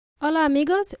Hola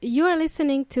amigos, you are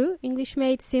listening to English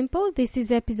Made Simple. This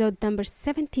is episode number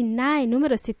 79,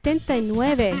 número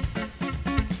 79.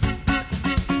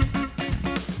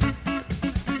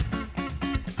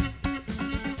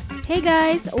 Hey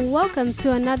guys, welcome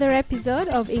to another episode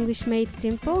of English Made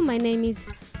Simple. My name is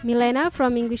Milena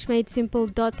from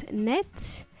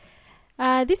EnglishMadeSimple.net.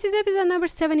 This is episode number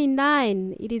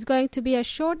 79. It is going to be a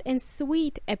short and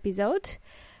sweet episode.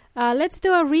 Let's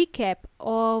do a recap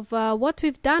of what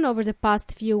we've done over the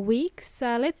past few weeks.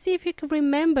 Let's see if you can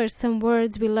remember some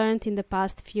words we learned in the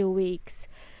past few weeks.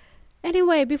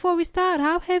 Anyway, before we start,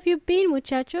 how have you been,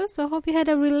 muchachos? I hope you had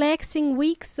a relaxing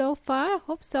week so far.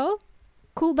 Hope so.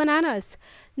 Cool bananas.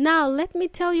 Now, let me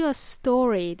tell you a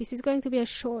story. This is going to be a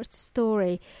short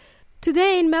story.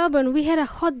 Today in Melbourne, we had a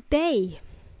hot day.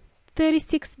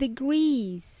 36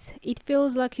 degrees. It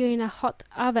feels like you're in a hot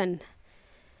oven.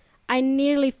 I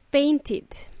nearly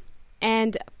fainted.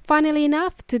 And funnily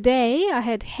enough, today I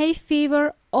had hay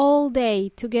fever all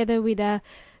day together with a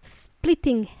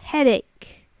splitting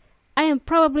headache. I am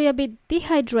probably a bit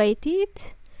dehydrated,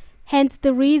 hence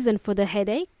the reason for the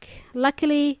headache.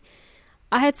 Luckily,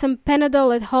 I had some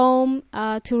Panadol at home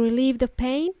to relieve the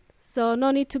pain, so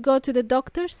no need to go to the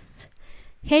doctors.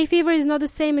 Hay fever is not the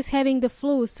same as having the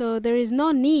flu, so there is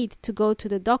no need to go to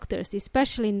the doctors,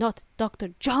 especially not Dr.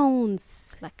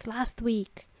 Jones, like last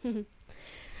week.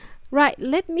 Right,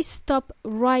 let me stop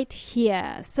right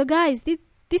here. So guys,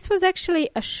 this was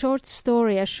actually a short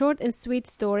story, a short and sweet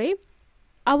story.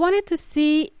 I wanted to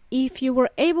see if you were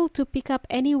able to pick up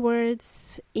any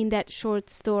words in that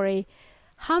short story.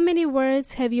 How many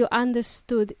words have you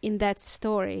understood in that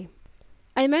story?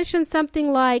 I mentioned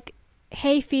something like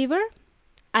hay fever,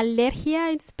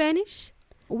 alergia in Spanish.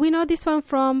 We know this one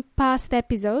from past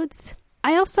episodes.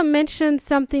 I also mentioned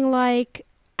something like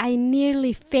I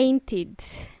nearly fainted.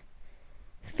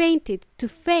 Fainted. To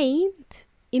faint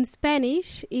in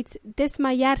Spanish, it's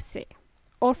desmayarse.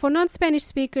 Or for non-Spanish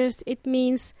speakers, it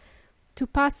means to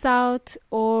pass out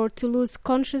or to lose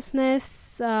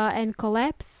consciousness and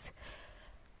collapse.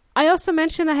 I also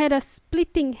mentioned I had a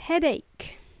splitting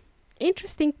headache.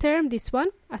 Interesting term, this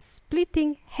one, a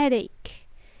splitting headache.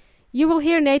 You will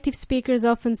hear native speakers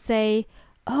often say,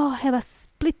 "Oh, I have a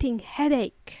splitting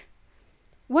headache."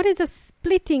 What is a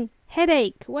splitting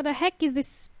headache? What the heck is this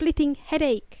splitting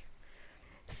headache?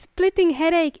 Splitting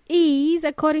headache is,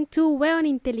 according to Weon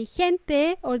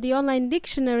Inteligente or the online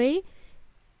dictionary,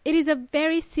 it is a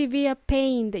very severe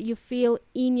pain that you feel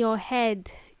in your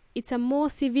head. It's a more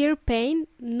severe pain,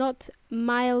 not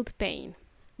mild pain,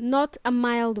 not a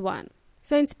mild one.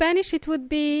 So in Spanish it would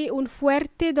be un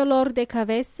fuerte dolor de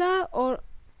cabeza or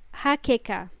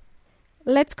jaqueca.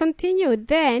 Let's continue.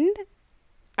 Then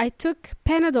I took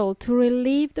Panadol to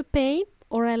relieve the pain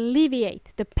or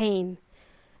alleviate the pain.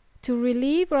 To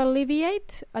relieve or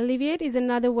alleviate is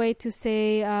another way to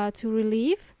say to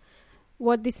relieve.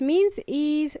 What this means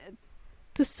is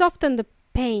to soften the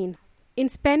pain. In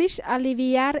Spanish,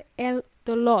 aliviar el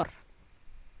dolor.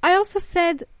 I also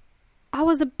said I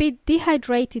was a bit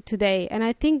dehydrated today, and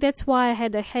I think that's why I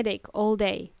had a headache all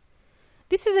day.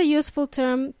 This is a useful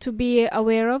term to be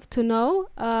aware of, to know.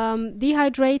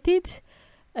 Dehydrated,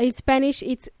 in Spanish,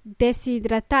 it's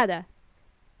deshidratada.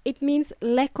 It means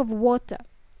lack of water.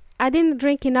 I didn't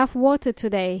drink enough water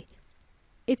today.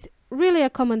 It's really a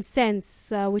common sense,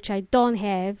 which I don't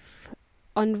have.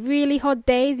 On really hot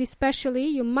days especially,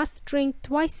 you must drink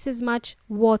twice as much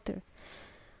water.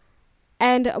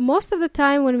 And most of the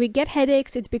time when we get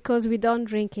headaches, it's because we don't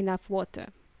drink enough water.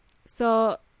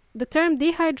 So the term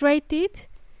dehydrated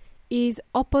is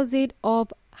opposite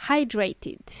of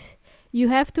hydrated. You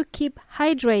have to keep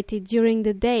hydrated during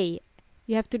the day.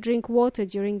 You have to drink water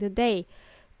during the day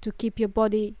to keep your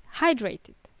body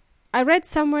hydrated. I read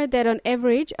somewhere that on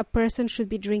average, a person should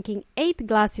be drinking 8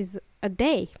 glasses a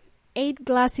day. 8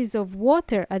 glasses of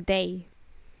water a day.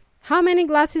 How many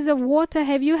glasses of water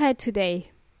have you had today?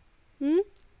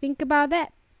 Think about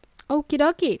that. Okie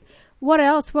dokie. What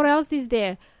else? What else is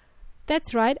there?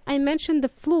 That's right, I mentioned the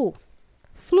flu.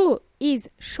 Flu is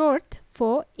short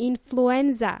for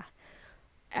influenza.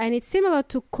 And it's similar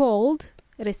to cold,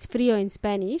 resfrío in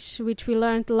Spanish, which we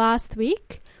learned last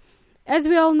week. As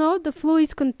we all know, the flu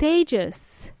is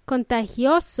contagious,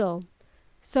 contagioso.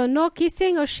 So no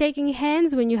kissing or shaking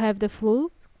hands when you have the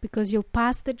flu, because you'll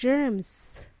pass the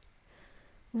germs.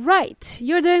 Right,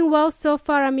 you're doing well so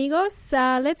far, amigos.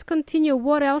 Let's continue.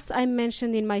 What else I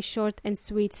mentioned in my short and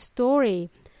sweet story?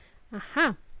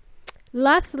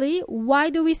 Lastly, why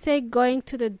do we say going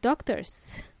to the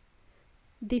doctors?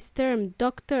 This term,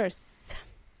 doctors.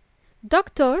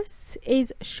 Doctors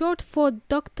is short for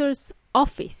doctor's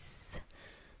office.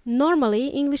 Normally,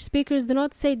 English speakers do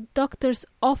not say doctor's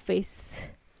office.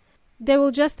 They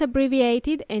will just abbreviate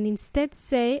it and instead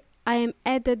say, I am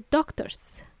at the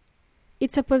doctor's.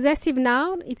 It's a possessive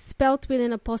noun. It's spelled with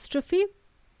an apostrophe.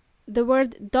 The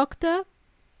word doctor,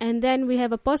 and then we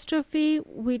have apostrophe,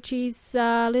 which is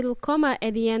a little comma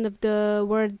at the end of the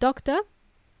word doctor,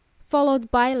 followed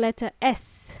by letter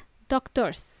S,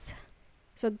 doctors.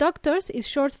 So doctors is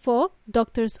short for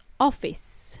doctor's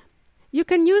office. You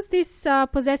can use these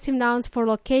possessive nouns for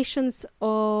locations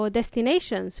or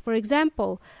destinations. For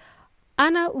example,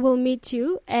 Anna will meet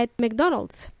you at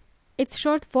McDonald's. It's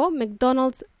short for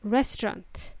McDonald's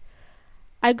restaurant.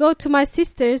 I go to my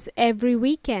sister's every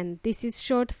weekend. This is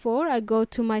short for I go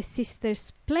to my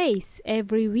sister's place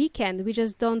every weekend. We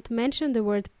just don't mention the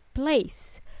word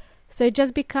place. So it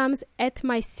just becomes at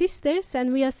my sister's,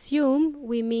 and we assume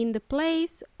we mean the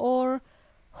place or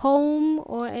home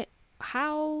or a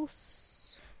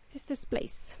house. Sister's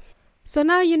place. So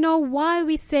now you know why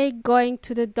we say going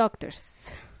to the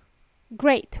doctor's.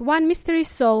 Great. One mystery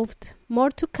solved.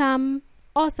 More to come.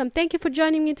 Awesome. Thank you for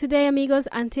joining me today, amigos.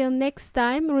 Until next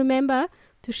time, remember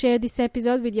to share this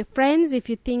episode with your friends if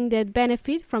you think they'd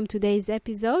benefit from today's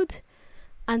episode.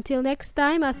 Until next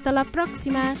time, hasta la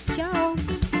próxima.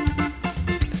 Ciao.